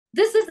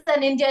This is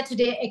an India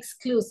Today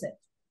exclusive.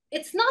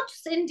 It's not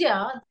just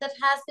India that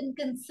has been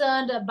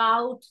concerned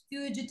about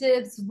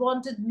fugitives,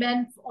 wanted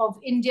men of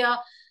India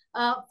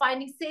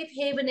finding safe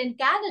haven in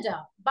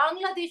Canada.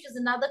 Bangladesh is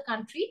another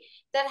country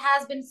that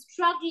has been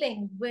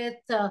struggling with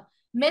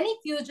many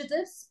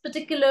fugitives,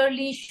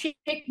 particularly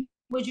Sheikh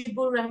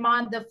Mujibur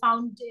Rahman, the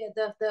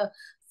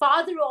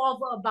father of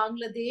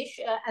Bangladesh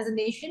as a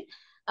nation.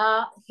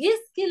 His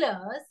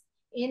killers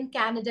in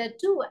Canada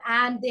too,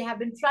 and they have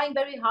been trying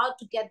very hard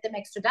to get them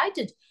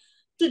extradited.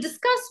 To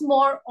discuss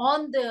more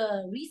on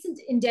the recent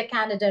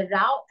India-Canada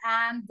row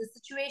and the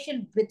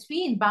situation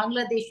between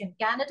Bangladesh and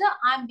Canada,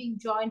 I'm being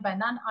joined by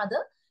none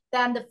other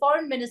than the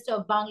Foreign Minister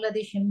of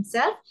Bangladesh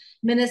himself,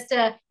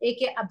 Minister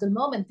A.K. Abdul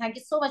Momen. Thank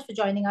you so much for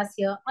joining us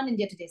here on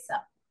India Today,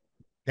 sir.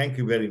 Thank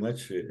you very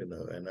much,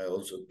 and I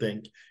also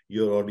thank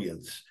your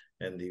audience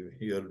and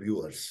your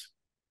viewers.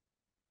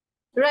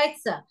 Right,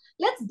 sir.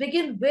 Let's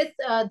begin with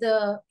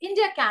the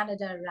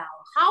India-Canada row.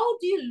 How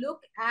do you look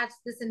at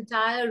this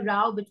entire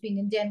row between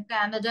India and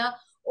Canada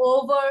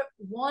over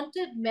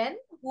wanted men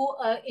who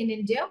in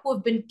India who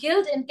have been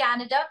killed in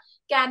Canada?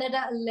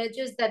 Canada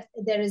alleges that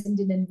there is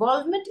Indian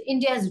involvement.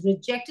 India has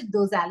rejected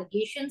those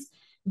allegations.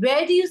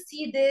 Where do you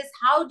see this?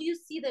 How do you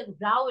see the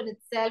row in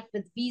itself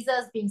with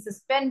visas being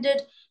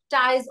suspended,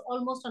 ties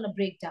almost on a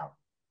breakdown?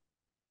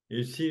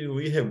 You see,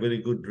 we have very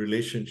good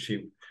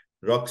relationship,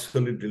 rock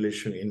solid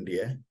relation in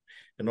India,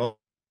 and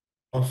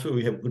also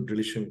we have good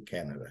relation with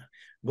Canada.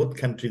 Both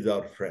countries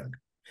are friends.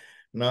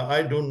 Now,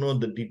 I don't know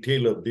the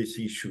detail of this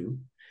issue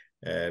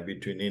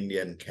between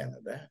India and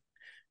Canada,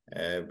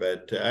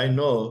 but I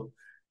know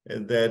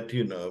that,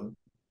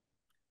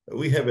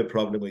 we have a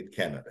problem with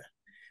Canada.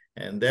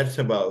 And that's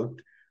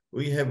about,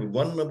 we have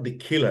one of the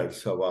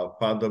killers of our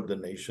father of the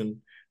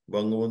nation,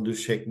 Bangabandhu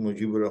Sheikh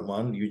Mujibur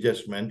Rahman, you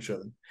just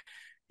mentioned.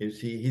 You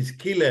see, his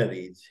killer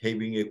is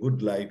having a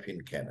good life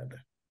in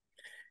Canada.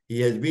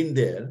 He has been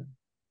there,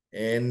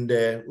 and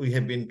we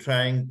have been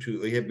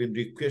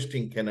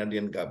requesting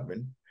Canadian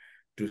government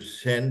to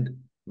send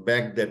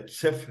back that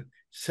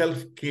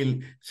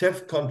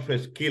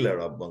self-confessed killer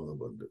of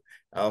Bangabandhu,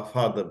 our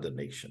father of the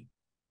nation.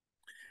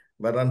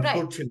 But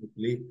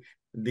unfortunately,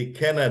 the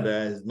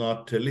Canada is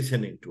not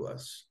listening to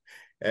us.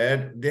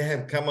 And they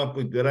have come up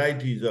with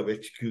varieties of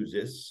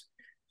excuses.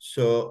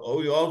 So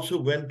we also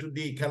went to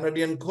the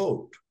Canadian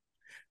court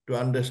to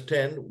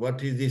understand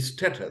what is his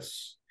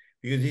status,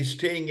 because he's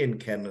staying in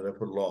Canada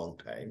for a long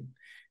time,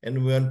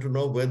 and we want to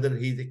know whether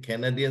he's a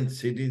Canadian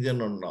citizen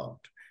or not.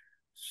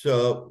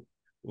 So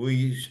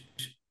we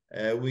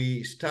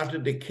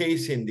started a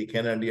case in the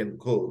Canadian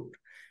court,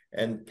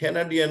 and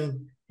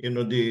Canadian,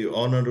 the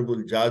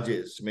honorable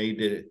judges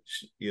made a,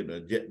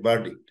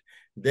 verdict.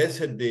 They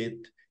said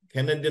that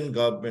Canadian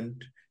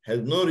government has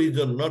no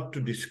reason not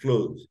to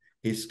disclose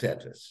his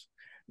status,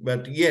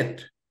 but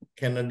yet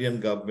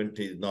Canadian government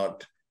is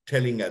not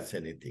telling us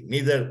anything,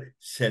 neither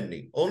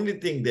sending. Only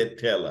thing they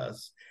tell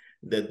us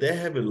that they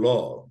have a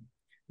law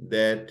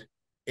that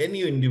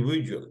any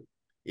individual,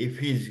 if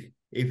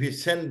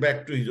he's sent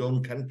back to his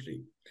own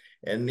country,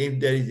 and if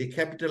there is a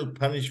capital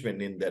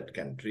punishment in that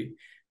country,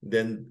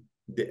 then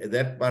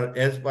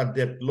as per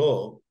that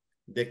law,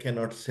 they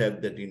cannot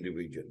serve that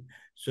individual.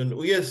 So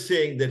we are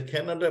saying that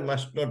Canada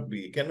must not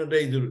be. Canada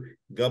is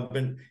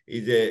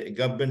a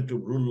government to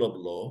rule of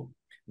law.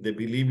 They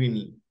believe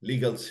in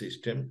legal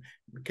system.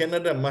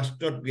 Canada must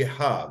not be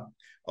hub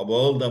of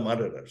all the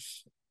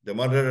murderers. The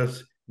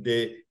murderers,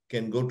 they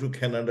can go to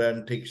Canada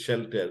and take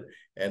shelter,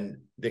 and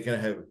they can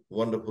have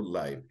wonderful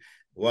life.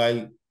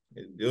 While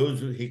those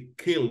who he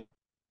killed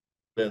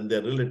and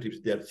their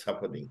relatives, they are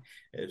suffering.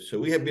 So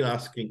we have been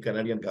asking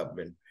Canadian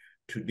government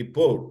to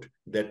deport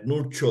that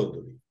Noor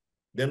Chowdhury.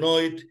 They know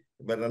it,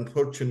 but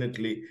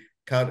unfortunately,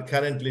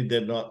 currently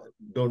they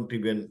don't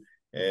even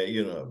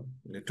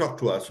talk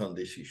to us on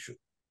this issue.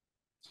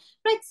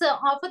 Right, so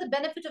for the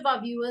benefit of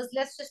our viewers,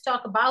 let's just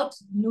talk about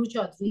Noor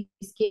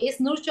Chowdhury's case.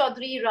 Noor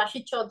Chowdhury,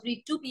 Rashid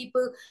Chowdhury, two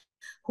people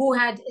who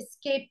had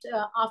escaped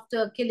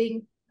after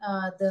killing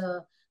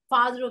the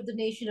father of the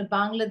nation of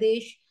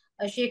Bangladesh,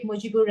 Sheikh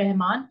Mujibur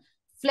Rahman,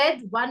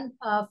 fled. One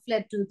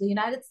fled to the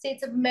United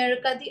States of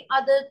America, the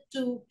other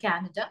to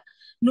Canada.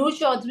 Noor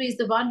Chowdhury is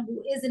the one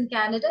who is in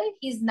Canada.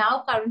 He's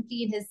now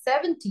currently in his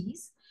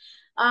 70s.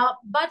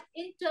 But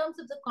in terms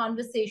of the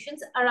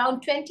conversations,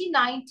 around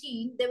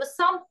 2019, there was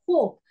some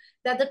hope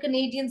that the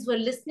Canadians were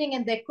listening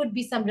and there could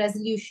be some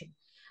resolution.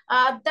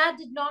 That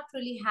did not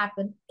really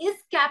happen. Is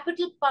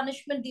capital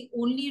punishment the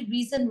only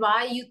reason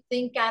why you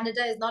think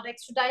Canada is not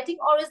extraditing,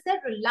 or is there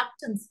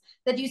reluctance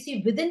that you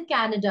see within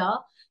Canada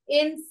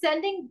in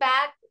sending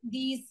back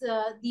these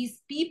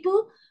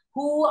people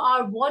who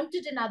are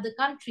wanted in other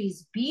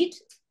countries, be it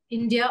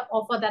India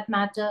or for that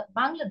matter,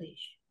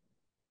 Bangladesh?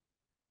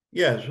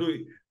 Yeah, so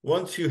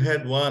once you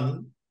had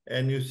one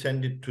and you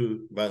send it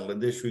to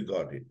Bangladesh, we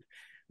got it.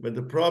 But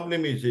the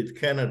problem is with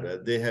Canada,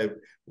 they have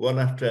one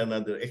after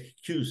another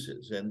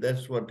excuses, and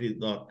that's what is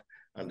not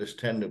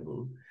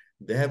understandable.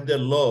 They have their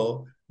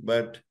law,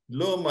 but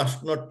law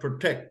must not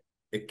protect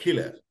a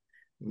killer.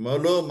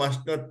 Law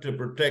must not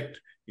protect,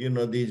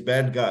 these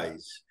bad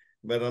guys.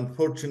 But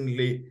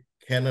unfortunately,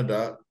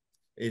 Canada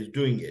is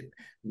doing it.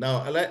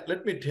 Now,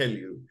 let me tell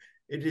you,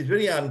 it is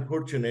very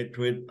unfortunate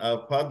when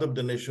our father of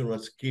the nation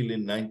was killed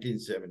in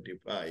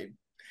 1975.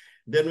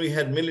 Then we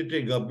had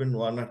military government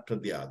one after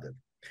the other.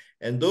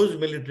 And those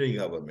military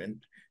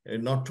government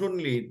not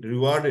only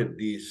rewarded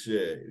these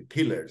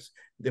killers,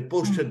 they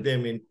posted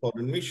them in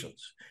foreign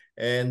missions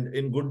and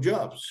in good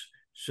jobs.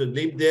 So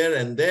live there,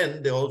 and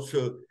then they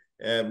also,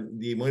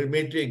 the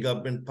military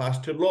government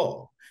passed a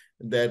law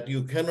that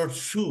you cannot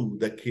sue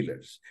the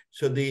killers.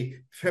 So the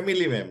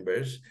family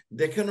members,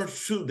 they cannot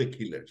sue the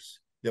killers,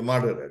 the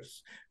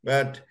murderers.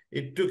 But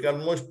it took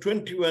almost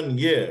 21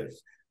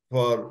 years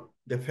for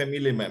the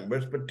family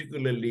members,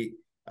 particularly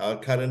our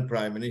current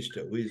Prime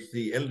Minister, who is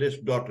the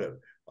eldest daughter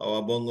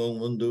of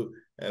Bangabandhu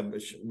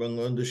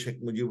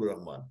Sheikh Mujibur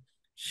Rahman.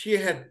 She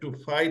had to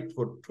fight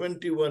for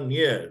 21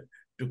 years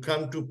to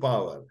come to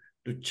power,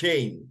 to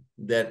change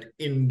that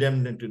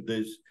indemnity,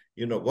 this,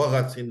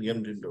 Bhagat Singh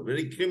indemnity,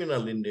 very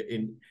criminal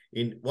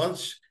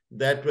once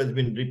that was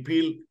been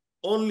repealed,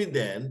 only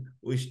then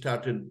we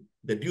started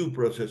the due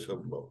process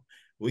of law.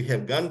 We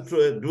have gone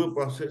through a due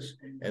process,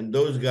 and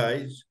those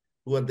guys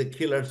who are the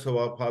killers of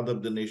our father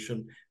of the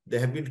nation, they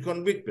have been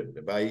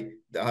convicted by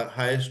the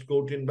highest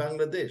court in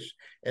Bangladesh.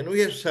 And we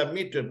have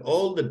submitted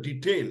all the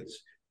details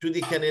to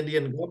the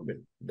Canadian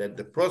government that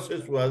the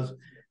process was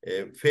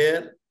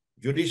fair,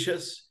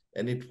 judicious,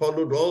 and it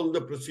followed all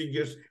the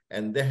procedures,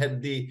 and they had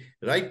the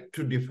right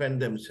to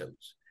defend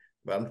themselves.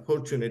 But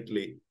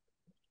unfortunately,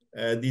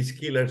 these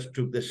killers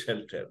took the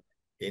shelter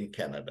in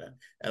Canada.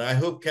 And I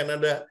hope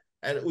Canada,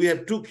 and we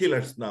have two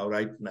killers now,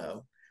 right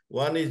now.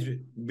 One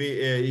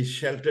is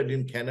sheltered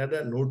in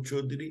Canada, Noor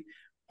Chowdhury.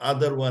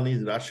 Other one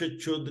is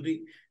Rashid Chowdhury.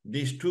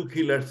 These two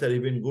killers are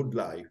living good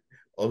life,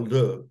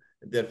 although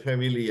their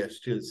family are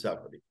still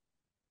suffering.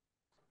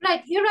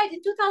 Right, you're right.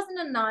 In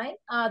 2009,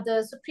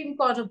 the Supreme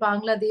Court of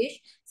Bangladesh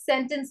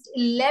sentenced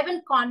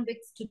 11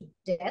 convicts to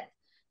death.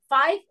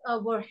 5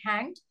 were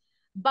hanged,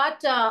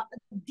 but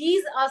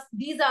these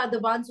are the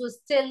ones who are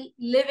still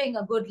living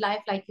a good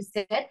life, like you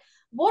said.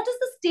 What is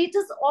the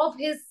status of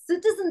his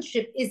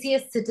citizenship? Is he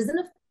a citizen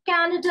of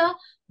Canada?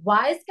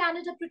 Why is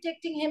Canada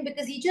protecting him?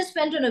 Because he just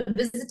went on a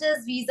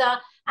visitor's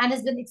visa and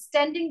has been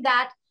extending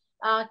that.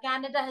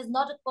 Canada has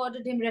not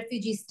accorded him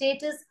refugee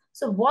status.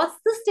 So what's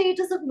the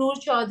status of Noor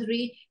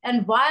Chowdhury,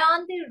 and why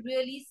aren't they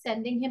really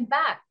sending him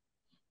back?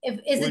 Is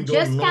it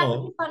just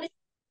capital punishment?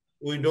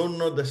 We don't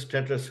know the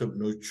status of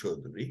Noor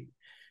Chowdhury.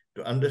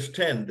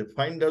 To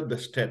find out the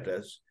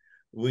status,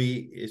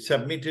 we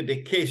submitted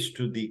a case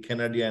to the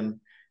Canadian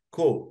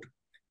court,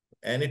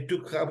 and it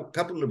took a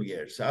couple of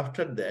years.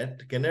 After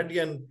that,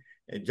 Canadian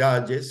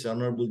judges,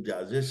 honorable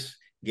judges,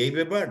 gave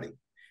a verdict,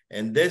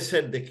 and they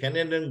said the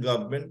Canadian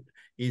government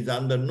is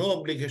under no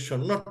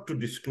obligation not to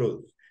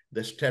disclose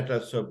the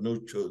status of Noor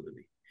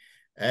Chowdhury.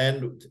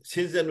 And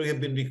since then, we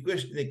have been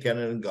requesting the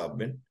Canadian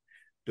government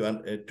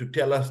to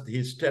tell us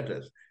his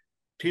status.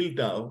 Till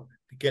now,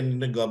 the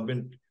Canadian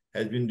government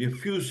has been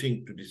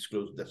refusing to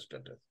disclose the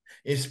status,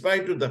 in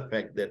spite of the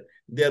fact that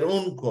their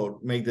own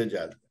court made the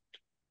judgment.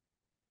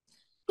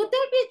 Could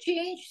there be a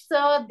change,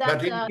 sir?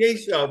 But in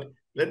case of,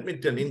 let me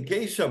tell you, in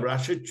case of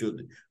Rashid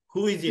Chowdhury,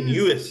 who is in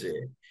USA,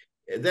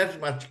 that's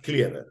much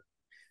clearer.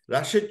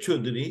 Rashid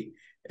Chowdhury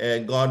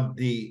got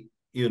the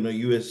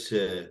US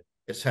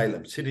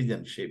asylum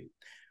citizenship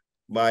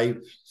by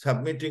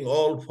submitting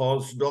all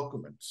false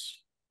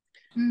documents.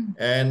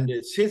 And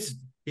since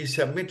he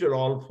submitted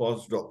all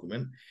false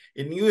documents,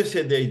 in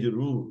USA there is a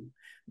rule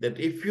that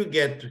if you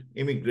get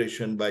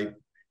immigration by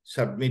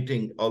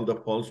submitting all the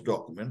false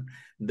documents,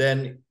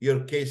 then your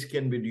case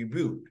can be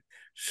reviewed.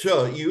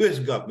 So US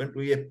government,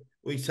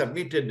 we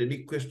submitted a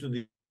request to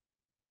the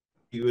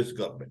US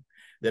government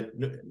that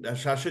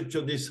Rashid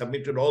Chowdhury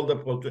submitted all the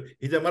false,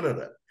 he's a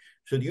murderer.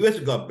 So the US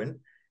government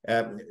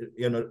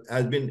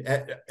has been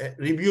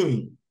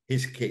reviewing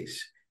his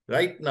case.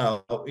 Right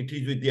now, it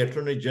is with the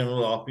Attorney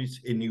General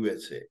office in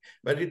USA,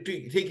 but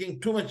it's taking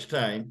too much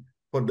time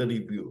for the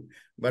review.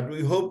 But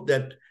we hope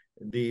that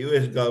the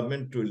US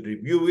government will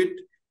review it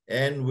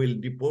and will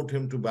deport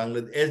him to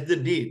Bangladesh, as they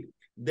did.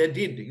 They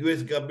did. The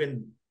US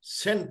government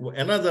sent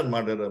another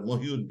murderer,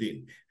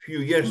 Mohiuddin, a few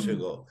years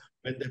ago,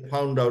 when they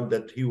found out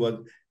that he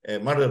was a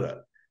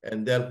murderer,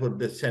 and therefore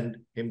they sent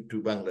him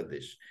to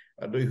Bangladesh.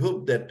 And we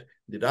hope that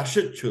the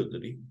Rashid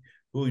Chowdhury,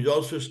 who is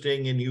also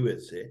staying in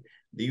USA,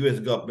 the US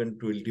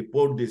government will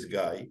deport this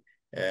guy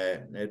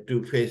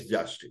to face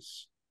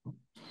justice.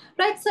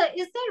 Right, sir.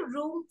 Is there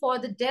room for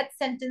the death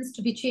sentence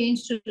to be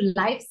changed to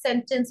life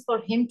sentence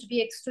for him to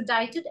be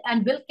extradited?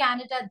 And will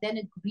Canada then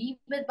agree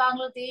with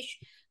Bangladesh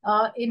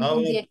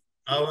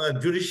Our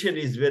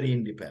judiciary is very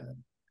independent,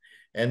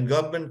 and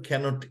government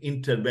cannot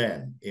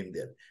intervene in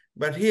there.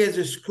 But he has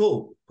a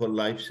scope for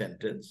life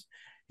sentence.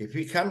 If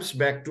he comes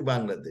back to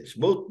Bangladesh,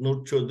 both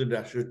Noor Chowdhury and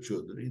Rashid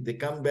Chowdhury, they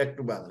come back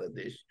to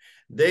Bangladesh,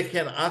 they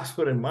can ask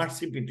for a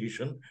mercy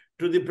petition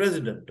to the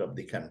president of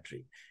the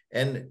country.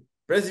 And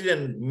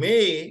president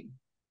may,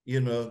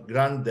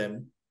 grant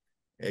them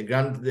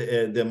grant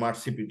the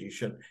mercy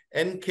petition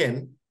and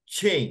can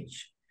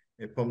change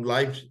from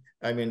life,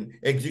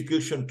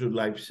 execution to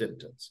life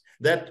sentence.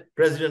 That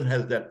president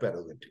has that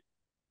prerogative.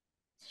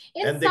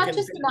 In such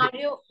a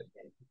scenario,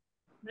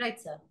 right,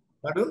 sir.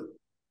 Pardon?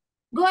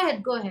 Go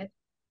ahead, go ahead.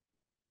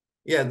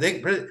 Yeah,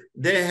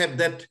 they have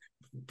that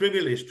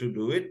privilege to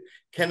do it.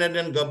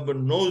 Canadian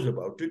government knows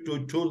about it.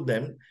 We told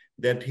them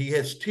that he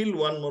has still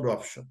one more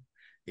option.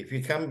 If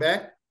he come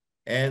back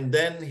and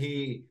then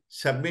he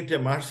submit a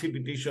mercy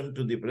petition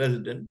to the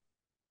president,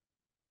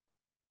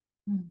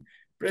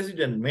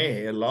 president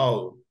may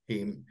allow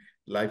him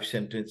life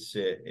sentence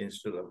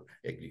instead of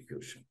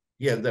execution.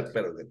 He has that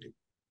prerogative.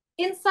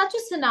 In such a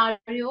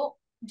scenario,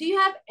 do you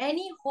have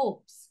any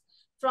hopes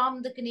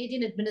from the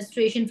Canadian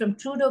administration, from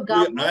Trudeau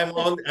government? I'm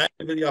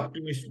a very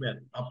optimist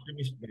man,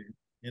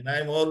 and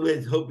I'm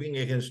always hoping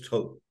against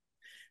hope.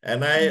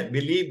 And I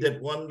believe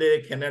that one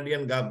day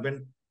Canadian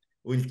government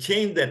will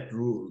change that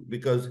rule,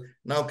 because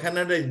now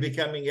Canada is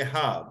becoming a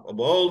hub of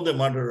all the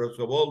murderers,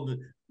 of all the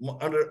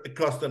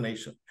across the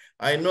nation.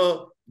 I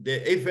know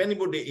that if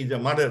anybody is a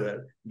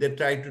murderer, they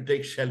try to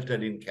take shelter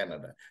in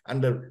Canada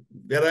under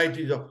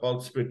varieties of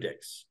false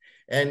pretexts.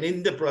 And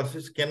in the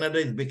process, Canada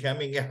is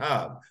becoming a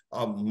hub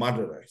of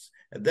murderers.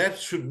 That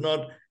should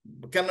not,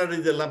 Canada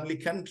is a lovely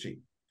country.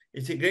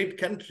 It's a great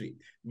country.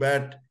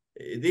 But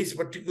this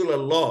particular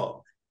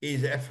law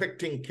is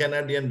affecting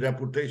Canadian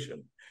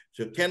reputation.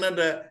 So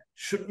Canada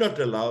should not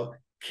allow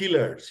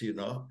killers,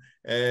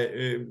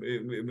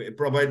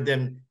 provide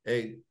them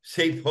a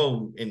safe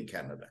home in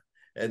Canada.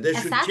 They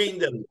should change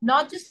the law.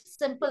 Not just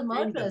simple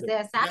murderers,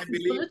 they're assassins,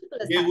 political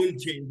assassins. They will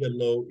change the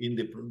law in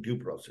the due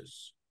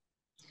process.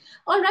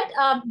 All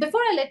right.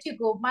 Before I let you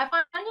go, my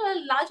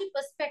final larger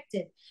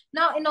perspective.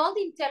 Now, in all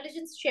the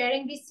intelligence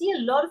sharing, we see a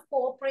lot of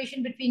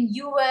cooperation between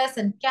US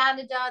and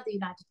Canada, the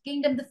United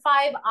Kingdom, the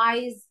Five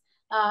Eyes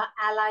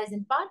allies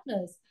and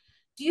partners.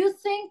 Do you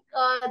think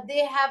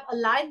they have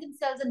aligned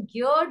themselves and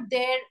geared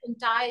their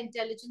entire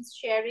intelligence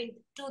sharing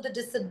to the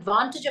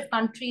disadvantage of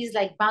countries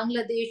like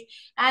Bangladesh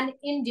and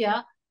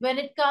India when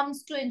it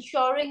comes to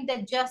ensuring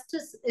that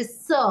justice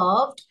is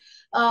served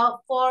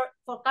for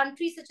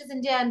countries such as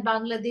India and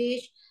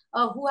Bangladesh,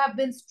 who have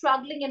been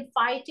struggling and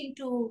fighting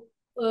to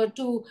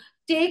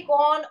take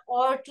on,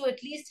 or to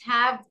at least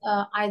have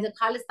either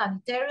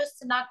Khalistani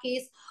terrorists in our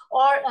case,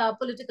 or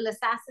political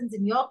assassins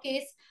in your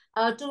case,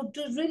 to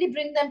really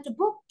bring them to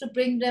book, to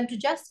bring them to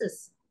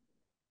justice?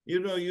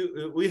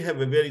 We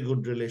have a very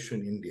good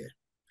relation in India.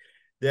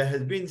 There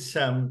has been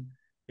some,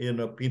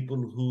 people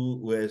who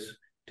was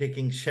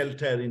taking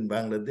shelter in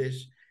Bangladesh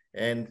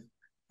and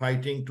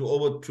fighting to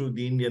overthrow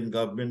the Indian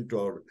government,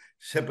 or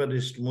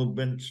separatist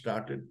movement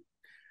started.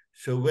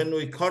 So when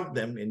we caught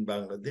them in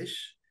Bangladesh,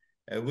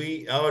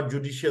 our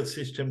judicial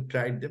system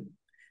tried them,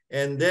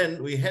 and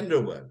then we hand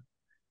over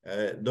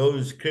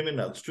those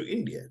criminals to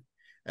India.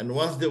 And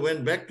once they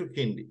went back to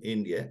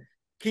India,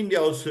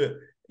 India also,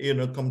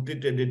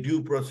 completed a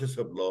due process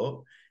of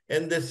law,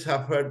 and they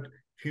suffered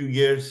few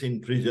years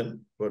in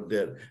prison for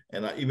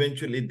and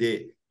eventually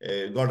they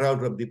got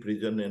out of the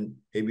prison and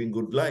having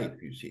good life,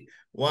 you see.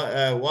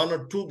 One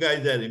or two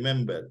guys I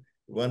remember.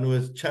 One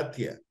was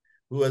Chatia,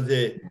 who was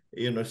a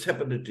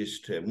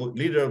separatist,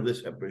 leader of the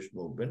separatist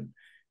movement.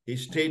 He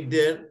stayed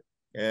there.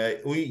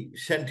 We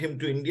sent him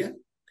to India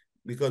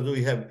because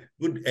we have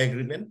good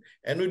agreement,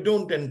 and we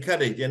don't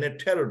encourage any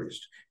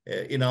terrorist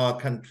in our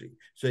country.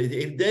 So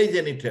if there is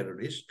any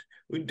terrorist,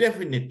 we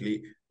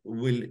definitely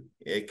will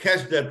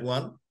catch that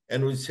one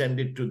and we'll send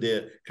it to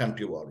their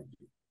country of origin.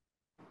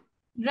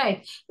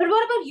 Right. But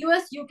what about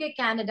US, UK,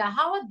 Canada?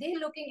 How are they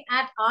looking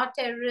at our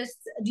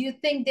terrorists? Do you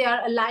think they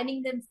are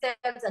aligning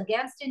themselves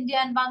against India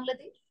and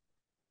Bangladesh?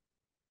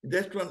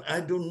 That one,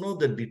 I don't know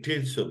the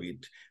details of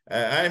it.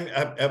 I'm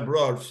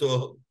abroad,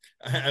 so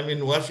I'm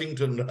in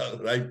Washington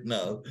right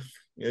now.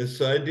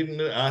 So I didn't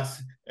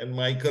ask, and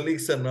my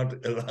colleagues are not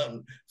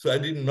around, so I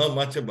didn't know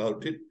much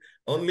about it.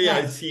 Only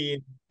I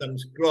see some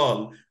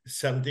scroll,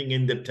 something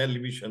in the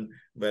television,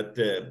 but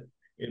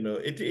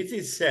it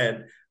is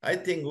sad. I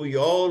think we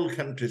all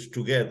countries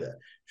together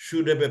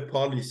should have a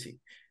policy,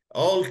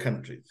 all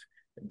countries,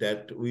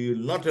 that we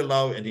will not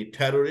allow any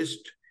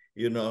terrorist,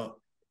 in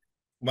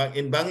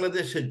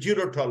Bangladesh, a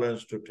zero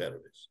tolerance to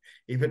terrorists.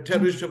 If a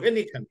terrorist of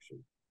any country,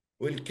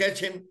 we'll catch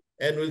him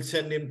and we'll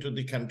send him to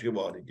the country of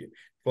origin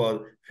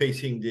for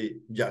facing the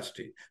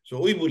justice.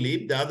 So we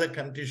believe the other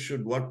countries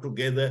should work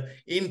together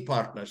in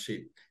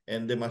partnership,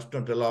 and they must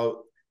not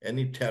allow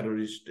any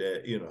terrorist,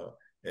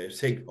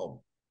 safe home.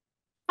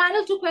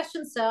 Final two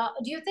questions, sir.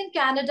 Do you think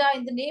Canada,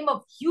 in the name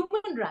of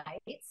human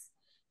rights,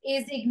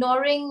 is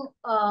ignoring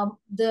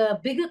the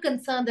bigger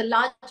concern, the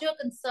larger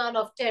concern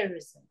of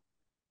terrorism?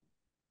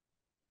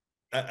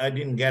 I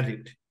didn't get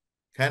it.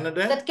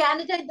 Canada? That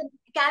Canada,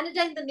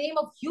 in the name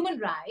of human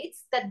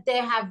rights, that they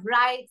have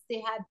rights,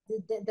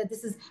 that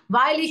this is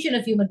violation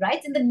of human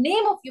rights. In the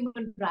name of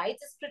human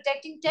rights, is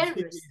protecting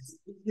terrorists.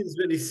 It is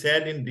very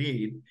sad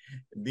indeed.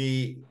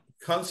 The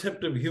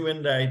concept of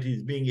human right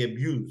is being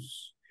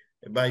abused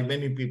by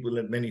many people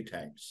at many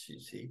times, you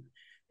see.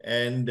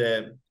 And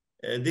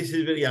this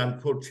is very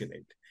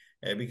unfortunate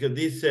because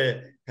this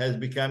has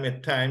become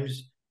at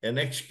times an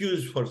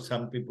excuse for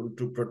some people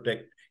to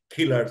protect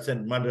killers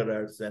and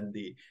murderers and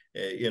the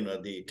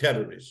the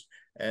terrorists,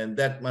 and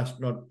that must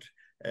not.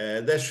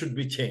 That should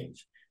be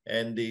changed.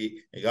 And the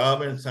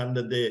governments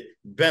under the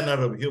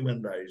banner of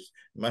human rights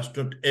must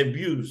not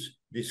abuse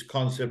this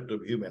concept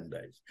of human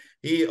rights.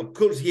 Of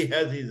course, he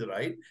has his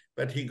right,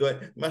 but he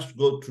must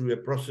go through a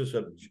process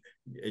of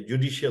a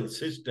judicial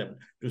system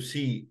to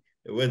see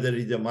whether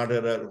he's a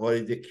murderer or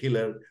he's a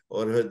killer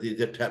or whether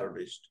he's a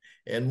terrorist.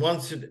 And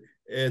once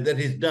that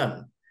is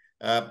done,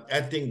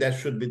 I think that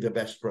should be the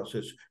best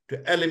process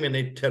to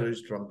eliminate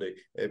terrorists from the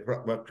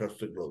across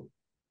the globe.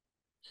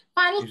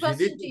 Final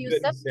question to you,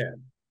 sir.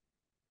 Sad.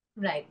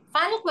 Right.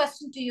 Final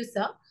question to you,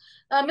 sir.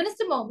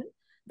 Minister Momen,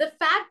 the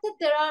fact that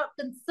there are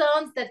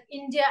concerns that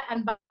India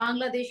and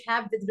Bangladesh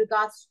have with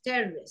regards to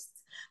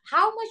terrorists,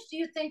 how much do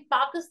you think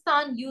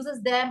Pakistan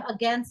uses them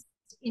against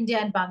India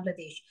and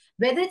Bangladesh?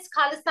 Whether it's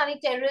Khalistani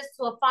terrorists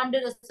who are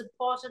funded or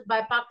supported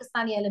by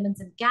Pakistani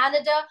elements in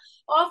Canada,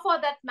 or for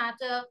that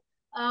matter,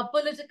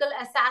 political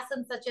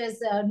assassins such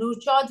as Noor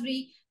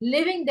Chowdhury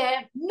living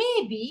there,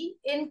 maybe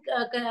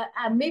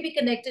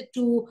connected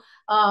to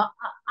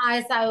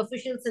ISI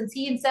officials, since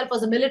he himself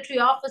was a military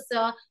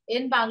officer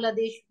in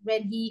Bangladesh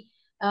when he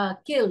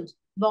killed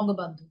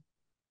Bangabandhu.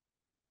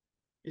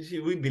 You see,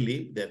 we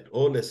believe that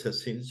all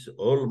assassins,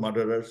 all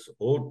murderers,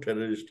 all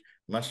terrorists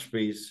must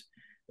face,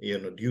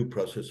 due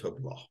process of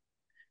law.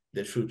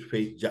 They should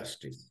face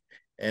justice,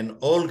 and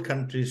all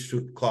countries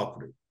should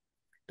cooperate.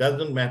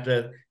 Doesn't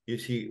matter. You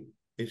see,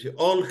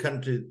 all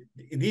countries,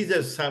 these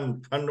are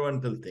some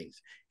fundamental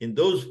things. In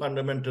those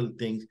fundamental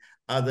things,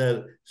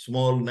 other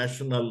small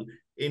national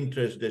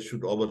interests they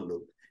should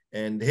overlook.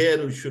 And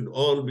here we should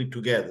all be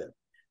together,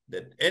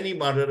 that any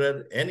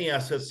murderer, any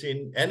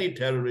assassin, any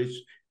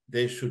terrorist,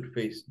 they should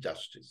face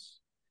justice.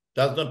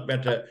 Does not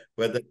matter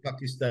whether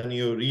Pakistani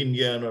or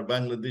Indian or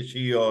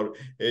Bangladeshi or,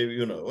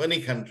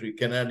 any country,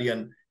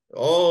 Canadian,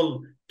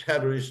 all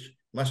terrorists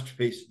must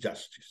face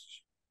justice.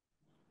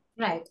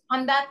 Right.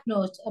 On that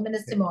note,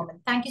 Minister Momen,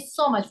 thank you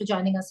so much for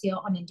joining us here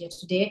on India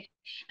Today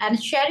and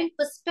sharing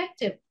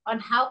perspective on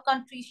how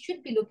countries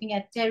should be looking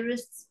at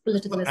terrorists,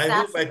 political assassins. I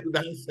hope I could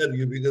answer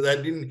you because I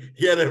didn't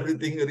hear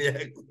everything very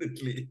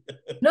accurately.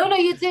 No,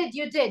 you did.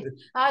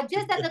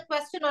 Just at the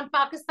question on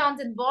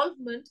Pakistan's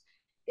involvement,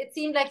 it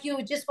seemed like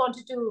you just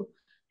wanted to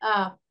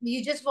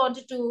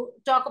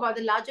talk about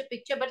the larger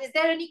picture. But is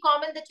there any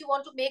comment that you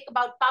want to make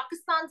about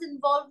Pakistan's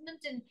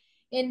involvement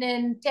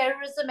in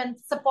terrorism and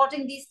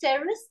supporting these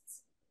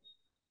terrorists?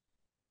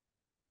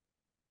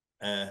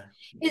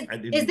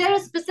 Is there a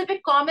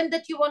specific comment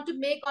that you want to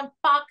make on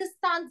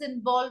Pakistan's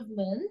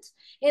involvement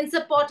in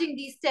supporting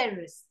these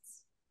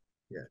terrorists?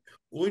 Yeah,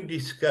 we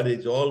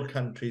discourage all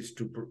countries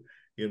to,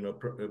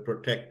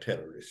 protect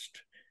terrorists.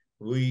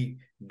 We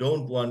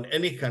don't want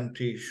any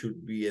country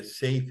should be a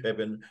safe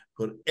haven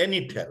for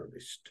any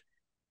terrorist.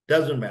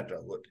 Doesn't matter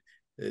what.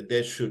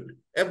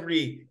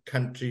 Every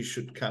country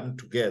should come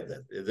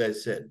together, as I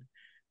said,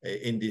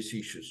 in these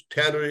issues.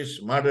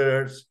 Terrorists,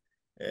 murderers,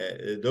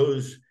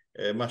 those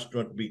must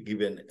not be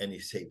given any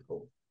safe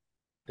home.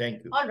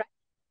 Thank you. All right.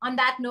 On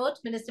that note,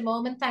 Minister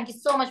Momen, thank you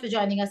so much for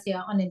joining us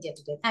here on India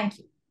Today. Thank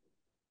you.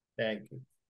 Thank you.